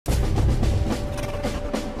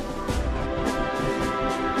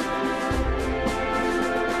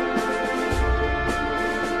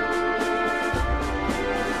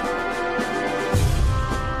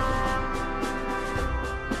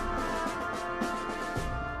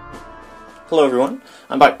Hello everyone,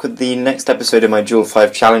 I'm back with the next episode of my Jool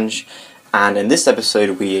 5 challenge, and in this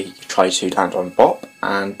episode we try to land on Bop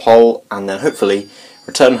and Pol and then hopefully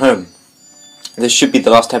return home. This should be the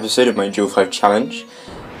last episode of my Jool 5 challenge,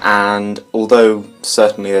 and although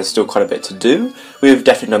certainly there's still quite a bit to do, we have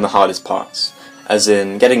definitely done the hardest parts, as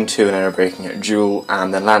in getting to and aero braking at Jool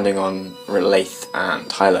and then landing on Lathe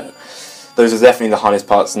and Hilo. Those are definitely the hardest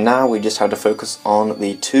parts. Now we just have to focus on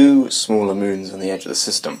the two smaller moons on the edge of the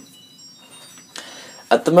system.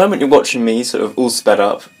 At the moment you're watching me sort of all sped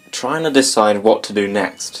up, trying to decide what to do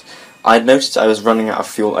next. I'd noticed I was running out of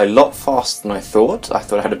fuel a lot faster than I thought. I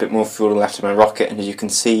thought I had a bit more fuel left in my rocket, and as you can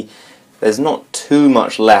see, there's not too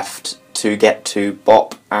much left to get to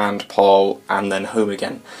Bop and Pol and then home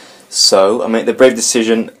again. So I made the brave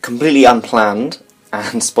decision, completely unplanned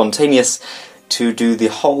and spontaneous, to do the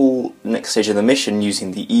whole next stage of the mission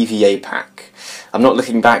using the EVA pack. I'm not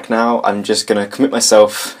looking back now, I'm just going to commit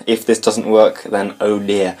myself. If this doesn't work, then oh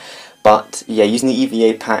dear. But yeah, using the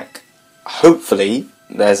EVA pack, hopefully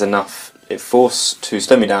there's enough force to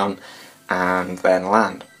slow me down and then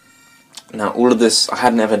land. Now all of this, I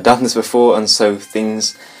hadn't ever done this before, and so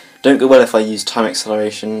things don't go well if I use time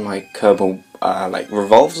acceleration. My Kerbal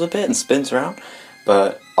revolves a bit and spins around,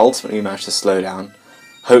 but ultimately we managed to slow down.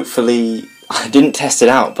 Hopefully, I didn't test it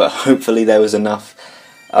out, but hopefully there was enough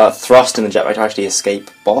thrust in the jetpack to actually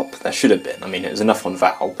escape Bop. There should have been. I mean, it was enough on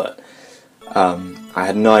Val, but I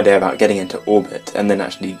had no idea about getting into orbit and then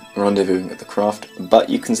actually rendezvousing with the craft. But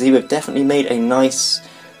you can see we've definitely made a nice,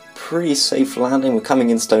 pretty safe landing. We're coming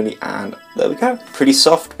in slowly, and there we go. Pretty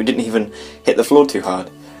soft. We didn't even hit the floor too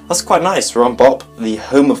hard. That's quite nice. We're on Bop, the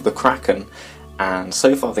home of the Kraken, and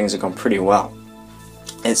so far things have gone pretty well.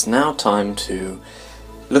 It's now time to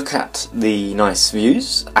look at the nice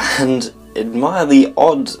views and admire the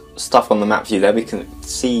odd stuff on the map view there. We can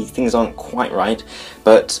see things aren't quite right,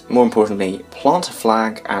 but more importantly, plant a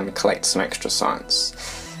flag and collect some extra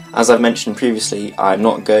science. As I've mentioned previously, I'm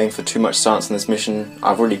not going for too much science in this mission.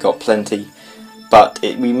 I've already got plenty, but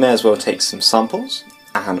we may as well take some samples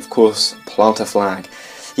and of course plant a flag.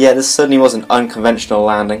 Yeah, this certainly was an unconventional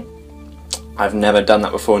landing. I've never done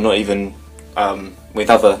that before, not even with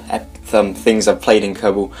other things I've played in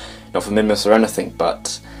Kerbal, not for Minimus or anything,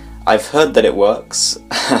 but I've heard that it works,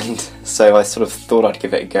 and so I sort of thought I'd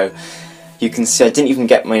give it a go. You can see I didn't even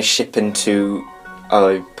get my ship into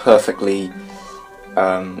a perfectly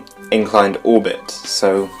inclined orbit,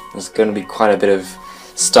 so there's going to be quite a bit of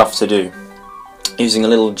stuff to do. Using a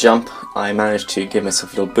little jump, I managed to give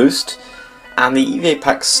myself a little boost, and the EVA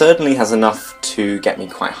pack certainly has enough to get me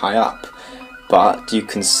quite high up. But you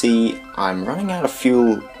can see I'm running out of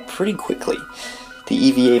fuel pretty quickly. The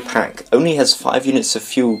EVA pack only has 5 units of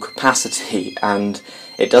fuel capacity, and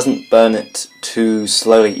it doesn't burn it too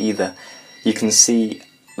slowly either. You can see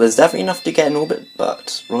there's definitely enough to get in orbit,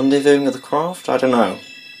 but rendezvousing with the craft, I don't know.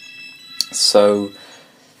 So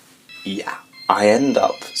yeah, I end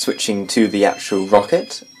up switching to the actual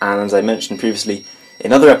rocket, and as I mentioned previously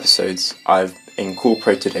in other episodes, I've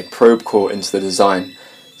incorporated a probe core into the design,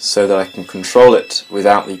 so that I can control it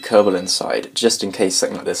without the Kerbal inside, just in case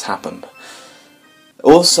something like this happened.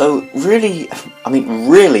 Also, really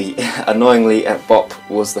annoyingly at Bop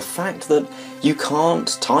was the fact that you can't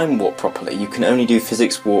time warp properly. You can only do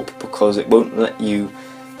physics warp because it won't let you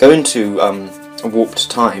go into a warped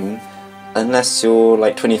time unless you're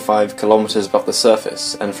like 25 kilometers above the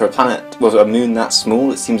surface. And for a planet, well, a moon that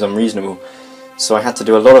small, it seems unreasonable. So I had to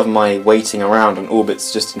do a lot of my waiting around on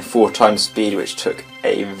orbits just in 4 times speed, which took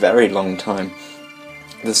a very long time.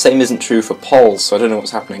 The same isn't true for Pol, so I don't know what's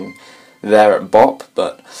happening there at Bop,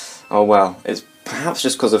 but oh well. It's perhaps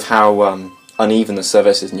just because of how uneven the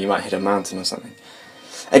surface is and you might hit a mountain or something.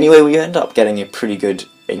 Anyway, we end up getting a pretty good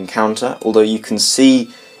encounter, although you can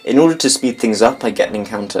see in order to speed things up I get an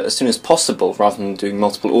encounter as soon as possible rather than doing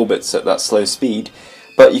multiple orbits at that slow speed.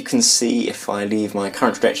 But you can see if I leave my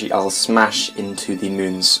current trajectory, I'll smash into the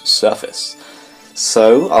moon's surface.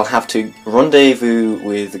 So I'll have to rendezvous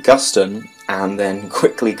with Guston and then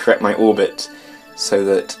quickly correct my orbit so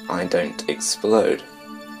that I don't explode.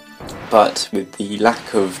 But with the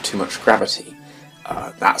lack of too much gravity,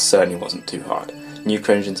 that certainly wasn't too hard.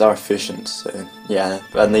 Nuclear engines are efficient, so yeah,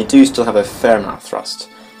 and they do still have a fair amount of thrust,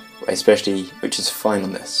 especially, which is fine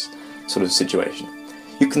on this sort of situation.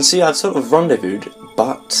 You can see I've sort of rendezvoused,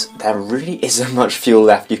 but there really isn't much fuel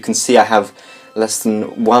left. You can see I have less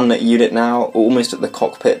than 1 unit now, almost at the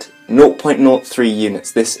cockpit. 0.03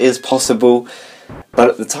 units. This is possible, but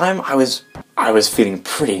at the time I was feeling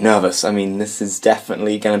pretty nervous. I mean, this is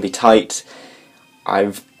definitely going to be tight.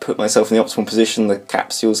 I've put myself in the optimal position. The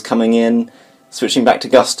capsule's coming in. Switching back to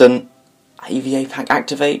Guston. EVA pack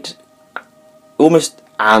activate. almost,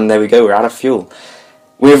 and there we go, we're out of fuel.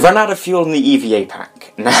 We've run out of fuel in the EVA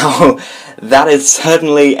pack. Now, that is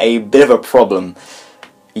certainly a bit of a problem.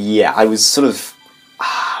 Yeah, I was sort of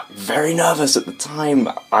very nervous at the time.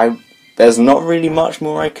 There's not really much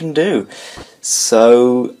more I can do.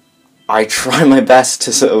 So, I try my best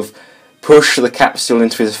to sort of push the capsule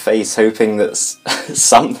into his face, hoping that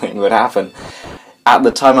something would happen. At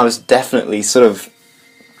the time, I was definitely sort of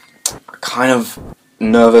kind of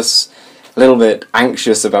nervous, a little bit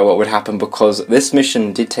anxious about what would happen, because this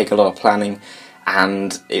mission did take a lot of planning,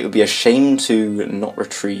 and it would be a shame to not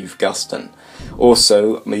retrieve Guston.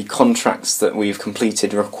 Also, the contracts that we've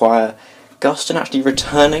completed require Guston actually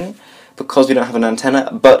returning, because we don't have an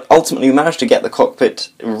antenna, but ultimately we managed to get the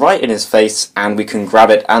cockpit right in his face, and we can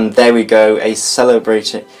grab it, and there we go, a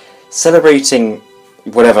celebrating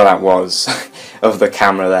whatever that was of the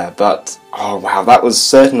camera there. But oh wow, that was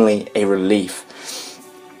certainly a relief.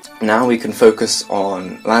 Now we can focus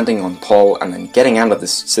on landing on Pol and then getting out of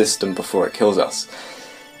this system before it kills us.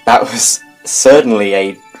 That was certainly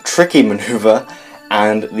a tricky maneuver,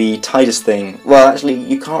 and the tightest thing, well actually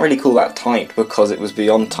you can't really call that tight because it was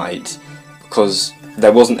beyond tight, because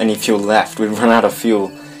there wasn't any fuel left. We'd run out of fuel.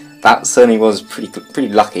 That certainly was pretty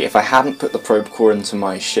lucky. If I hadn't put the probe core into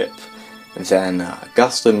my ship, then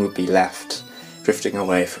Guston would be left drifting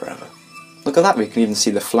away forever. Look at that, we can even see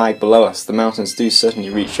the flag below us. The mountains do certainly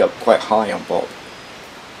reach up quite high on Bop.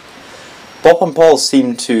 Bop and Pol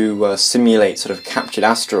seem to simulate sort of captured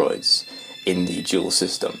asteroids in the Jool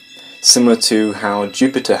system, similar to how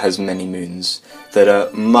Jupiter has many moons that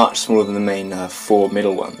are much smaller than the main 4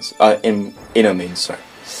 middle ones, inner moons, sorry.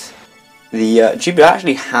 The Jupiter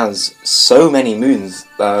actually has so many moons,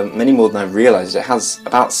 many more than I realised. It has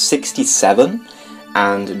about 67,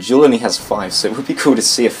 and Jool only has 5, so it would be cool to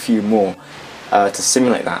see a few more to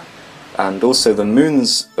simulate that. And also the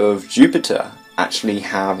moons of Jupiter actually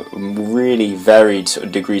have really varied sort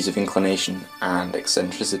of degrees of inclination and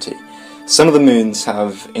eccentricity. Some of the moons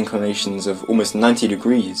have inclinations of almost 90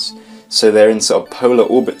 degrees, so they're in sort of polar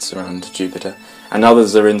orbits around Jupiter, and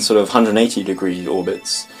others are in sort of 180 degree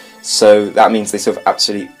orbits, so that means they sort of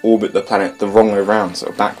absolutely orbit the planet the wrong way around,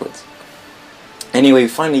 sort of backwards. Anyway, we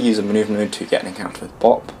finally use a maneuver node to get an encounter with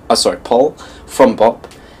Pol from Bop,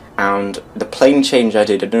 and the plane change I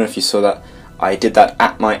don't know if you saw that, I did that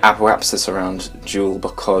at my apoapsis around Jool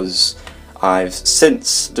because I've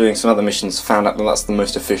since, doing some other missions, found out that that's the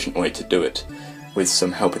most efficient way to do it, with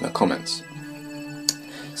some help in the comments.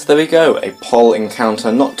 So there we go, a Pol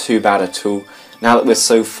encounter, not too bad at all. Now that we're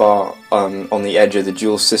so far on the edge of the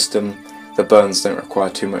Jool system, the burns don't require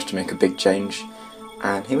too much to make a big change.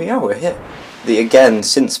 And here we are, we're here. Again,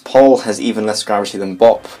 since Pol has even less gravity than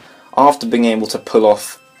Bop, after being able to pull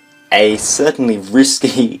off a certainly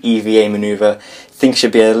risky EVA maneuver, things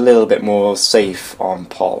should be a little bit more safe on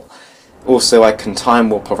Pol. Also, I can time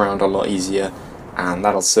warp around a lot easier, and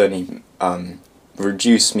that'll certainly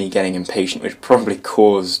reduce me getting impatient, which probably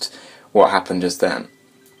caused what happened just then.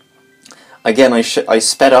 Again, I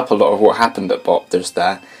sped up a lot of what happened at Bop just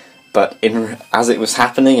there, but as it was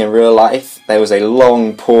happening in real life, there was a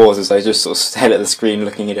long pause as I just sort of stared at the screen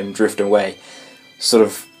looking at him drift away.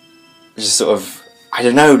 I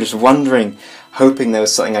don't know, just wondering, hoping there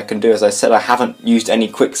was something I can do. As I said, I haven't used any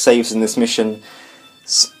quick saves in this mission,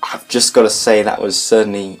 so I've just got to say that was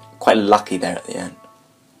certainly quite lucky there at the end.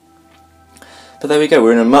 But there we go,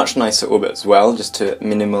 we're in a much nicer orbit as well, just to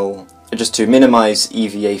minimise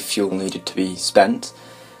EVA fuel needed to be spent,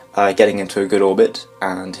 getting into a good orbit,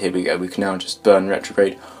 and here we go, we can now just burn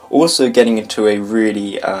retrograde. Also, getting into a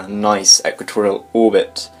really nice equatorial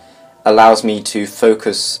orbit allows me to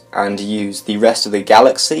focus and use the rest of the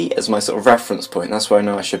galaxy as my sort of reference point. That's where I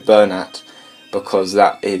know I should burn at, because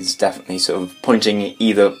that is definitely sort of pointing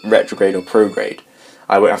either retrograde or prograde.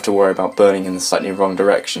 I won't have to worry about burning in the slightly wrong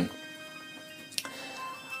direction.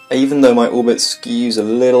 Even though my orbit skews a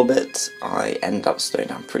little bit, I end up slowing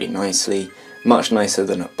down pretty nicely, much nicer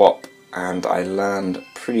than at Bop, and I land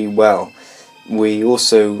pretty well. We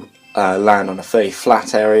also land on a fairly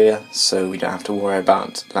flat area, so we don't have to worry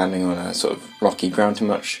about landing on a sort of rocky ground too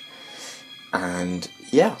much. And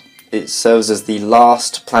yeah, it serves as the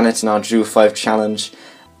last planet in our Jool 5 challenge,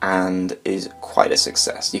 and is quite a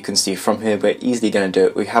success. You can see from here we're easily going to do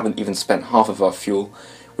it. We haven't even spent half of our fuel.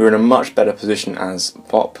 We're in a much better position as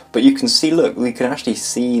Bop, but you can see, look, we can actually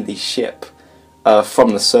see the ship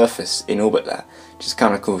from the surface in orbit there, which is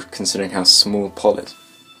kind of cool considering how small Pol is.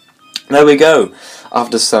 There we go,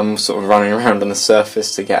 after some sort of running around on the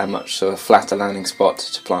surface to get a much sort of flatter landing spot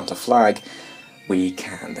to plant a flag, we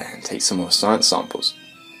can then take some more science samples.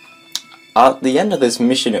 At the end of this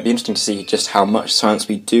mission, it'll be interesting to see just how much science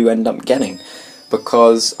we do end up getting.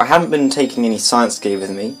 because I haven't been taking any science gear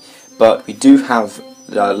with me, but we do have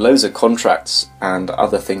loads of contracts and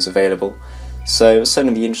other things available, so it's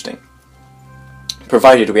certainly be interesting.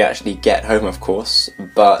 Provided we actually get home, of course,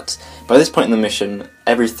 but by this point in the mission,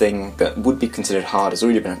 everything that would be considered hard has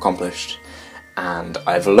already been accomplished, and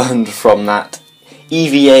I've learned from that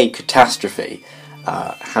EVA catastrophe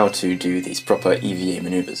how to do these proper EVA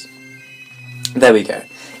manoeuvres. There we go.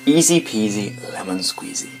 Easy peasy, lemon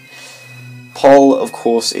squeezy. Pol, of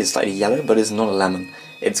course, is slightly yellow, but is not a lemon.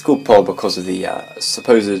 It's called Pol because of the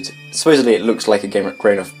supposedly it looks like a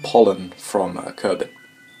grain of pollen from Kerbal.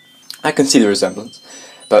 I can see the resemblance,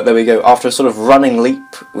 but there we go. After a sort of running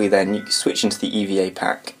leap, we then switch into the EVA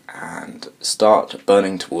pack and start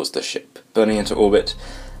burning towards the ship. Burning into orbit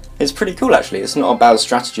is pretty cool, actually. It's not a bad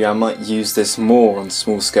strategy. I might use this more on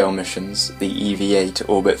small-scale missions, the EVA to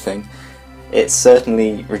orbit thing. It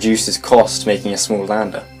certainly reduces cost making a small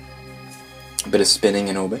lander. A bit of spinning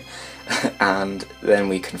in orbit, and then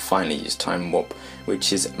we can finally use time warp,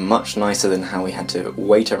 which is much nicer than how we had to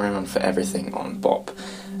wait around for everything on BOP.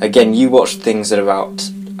 Again, you watched things at about,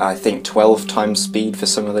 I think, 12 times speed for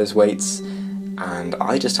some of those waits, and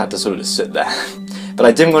I just had to sort of just sit there. But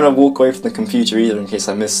I didn't want to walk away from the computer either in case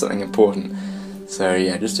I missed something important. So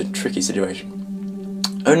yeah, just a tricky situation.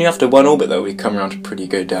 Only after one orbit though we come around to a pretty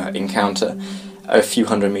good encounter, a few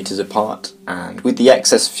hundred meters apart, and with the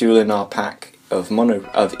excess fuel in our pack of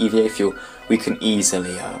EVA fuel, we can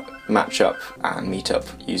easily match up and meet up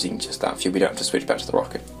using just that fuel. We don't have to switch back to the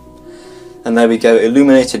rocket. And there we go,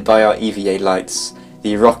 illuminated by our EVA lights,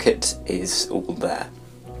 the rocket is all there.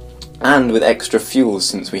 And with extra fuel,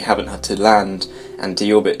 since we haven't had to land and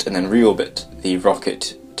deorbit and then reorbit the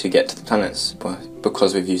rocket to get to the planets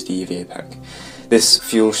because we've used the EVA pack. This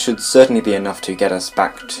fuel should certainly be enough to get us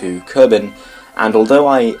back to Kerbal, and although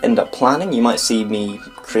I end up planning, you might see me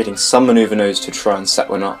creating some manoeuvre nodes to try and set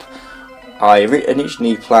one up. I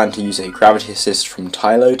initially planned to use a gravity assist from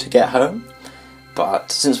Tylo to get home,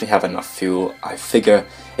 but since we have enough fuel, I figure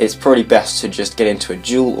it's probably best to just get into a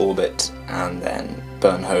Jool orbit and then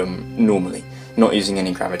burn home normally, not using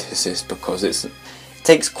any gravity assist, because it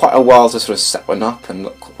takes quite a while to sort of set one up and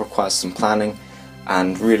requires some planning,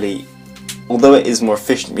 and really, although it is more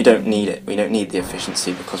efficient, we don't need it. We don't need the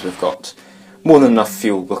efficiency because we've got more than enough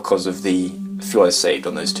fuel because of the fuel I saved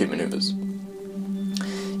on those two manoeuvres.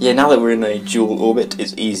 Yeah, now that we're in a Jool orbit,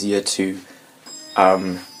 it's easier to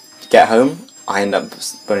get home. I end up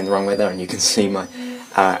burning the wrong way there, and you can see my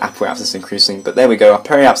apoapsis increasing, but there we go, our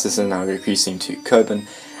periapsis is now increasing to Kerbal,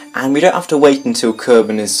 and we don't have to wait until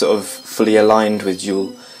Kerbal is sort of fully aligned with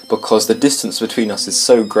Jool, because the distance between us is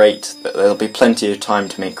so great that there'll be plenty of time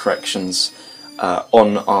to make corrections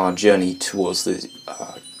on our journey towards the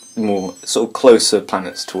more sort of closer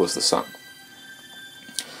planets towards the Sun.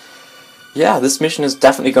 Yeah, this mission has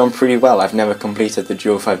definitely gone pretty well. I've never completed the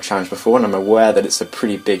Jool 5 challenge before, and I'm aware that it's a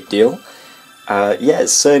pretty big deal. Yeah,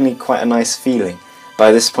 it's certainly quite a nice feeling.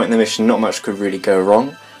 By this point in the mission, not much could really go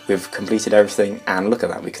wrong. We've completed everything, and look at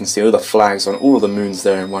that, we can see all the flags on all the moons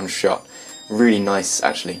there in one shot. Really nice,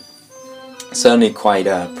 actually. Certainly quite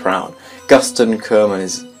proud. Guston Kerman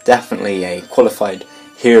is definitely a qualified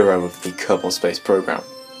hero of the Kerbal space program.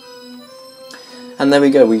 And there we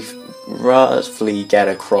go, we roughly get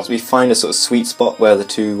across. We find a sort of sweet spot where the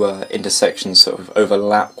two intersections sort of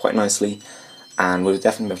overlap quite nicely, and we'll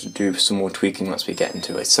definitely have to do some more tweaking once we get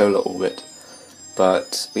into a solar orbit.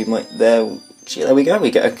 But we might, there we go,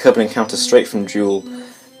 we get a Kerbal encounter straight from Jool,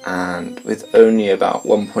 and with only about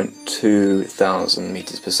 1.2 thousand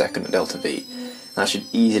meters per second at delta V. That should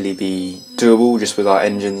easily be doable just with our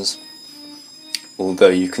engines, although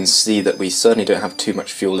you can see that we certainly don't have too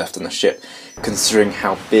much fuel left on the ship, considering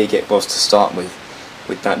how big it was to start with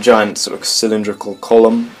that giant sort of cylindrical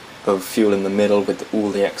column of fuel in the middle with all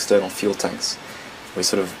the external fuel tanks. We're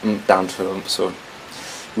sort of down to a sort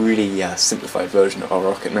of really simplified version of our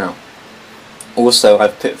rocket now. Also,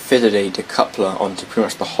 I've fitted a decoupler onto pretty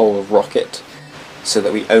much the whole rocket, so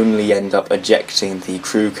that we only end up ejecting the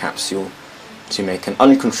crew capsule to make an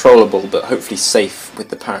uncontrollable but hopefully safe with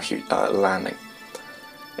the parachute landing.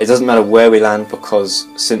 It doesn't matter where we land, because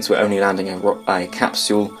since we're only landing a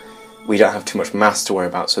capsule, we don't have too much mass to worry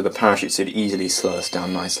about, so the parachute should easily slow us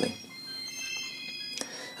down nicely.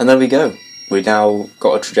 And there we go. We've now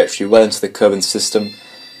got a trajectory well into the Kerbal system,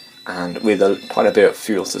 and with quite a bit of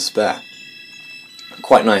fuel to spare.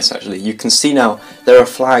 Quite nice, actually. You can see now there are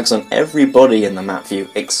flags on every body in the map view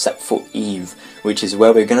except for Eve, which is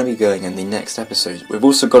where we're going to be going in the next episode. We've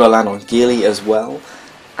also got to land on Gili as well,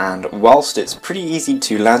 and whilst it's pretty easy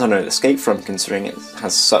to land on and escape from, considering it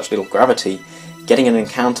has such little gravity, getting an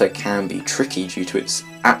encounter can be tricky due to its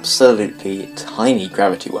absolutely tiny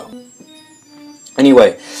gravity well.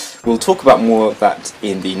 Anyway, we'll talk about more of that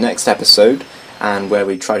in the next episode, and where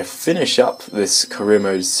we try to finish up this career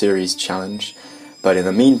mode series challenge. But in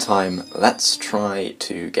the meantime, let's try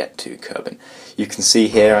to get to Kerbal. You can see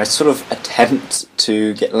here I sort of attempt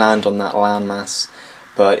to land on that landmass,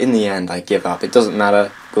 but in the end I give up. It doesn't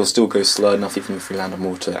matter, we'll still go slow enough even if we land on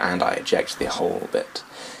water, and I eject the whole bit.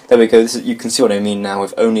 There we go, you can see what I mean now.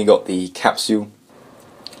 We've only got the capsule,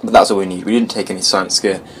 but that's all we need. We didn't take any science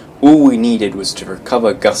gear. All we needed was to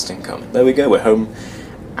recover Gust income. There we go, we're home,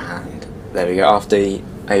 and there we go, after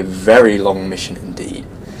a very long mission indeed.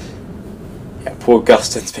 Yeah, poor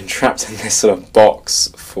Gustin's been trapped in this sort of box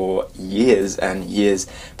for years and years,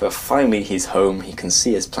 but finally he's home, he can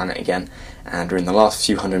see his planet again, and we're in the last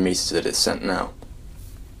few hundred meters of descent now.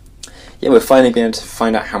 Yeah, we're finally being able to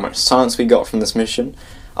find out how much science we got from this mission.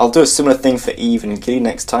 I'll do a similar thing for Eve and Gilly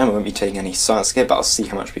next time. I won't be taking any science gear, but I'll see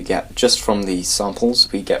how much we get just from the samples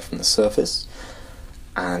we get from the surface.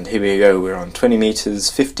 And here we go, we're on 20 meters,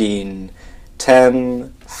 15,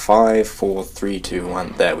 10, 5, 4, 3, 2,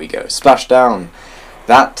 1, there we go, splash down.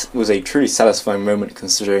 That was a truly satisfying moment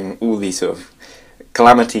considering all these sort of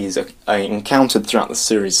calamities I encountered throughout the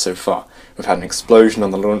series so far. We've had an explosion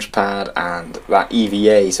on the launch pad and that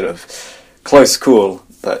EVA sort of close call,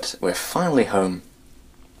 but we're finally home.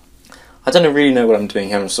 I don't really know what I'm doing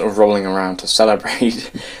here, I'm sort of rolling around to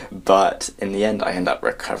celebrate, but in the end I end up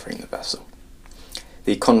recovering the vessel.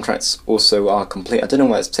 The contracts also are complete. I don't know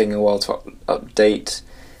why it's taking a while to update,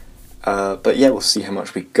 but yeah, we'll see how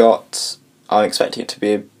much we got. I'm expecting it to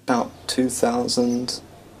be about 2,000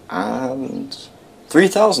 and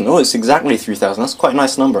 3,000. Oh, it's exactly 3,000. That's quite a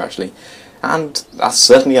nice number actually. And that's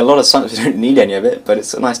certainly a lot of science. We don't need any of it, but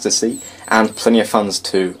it's nice to see. And plenty of funds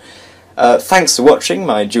too. Thanks for watching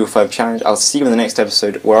my Jool 5 challenge. I'll see you in the next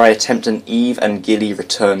episode where I attempt an Eve and Gilly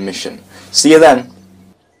return mission. See you then!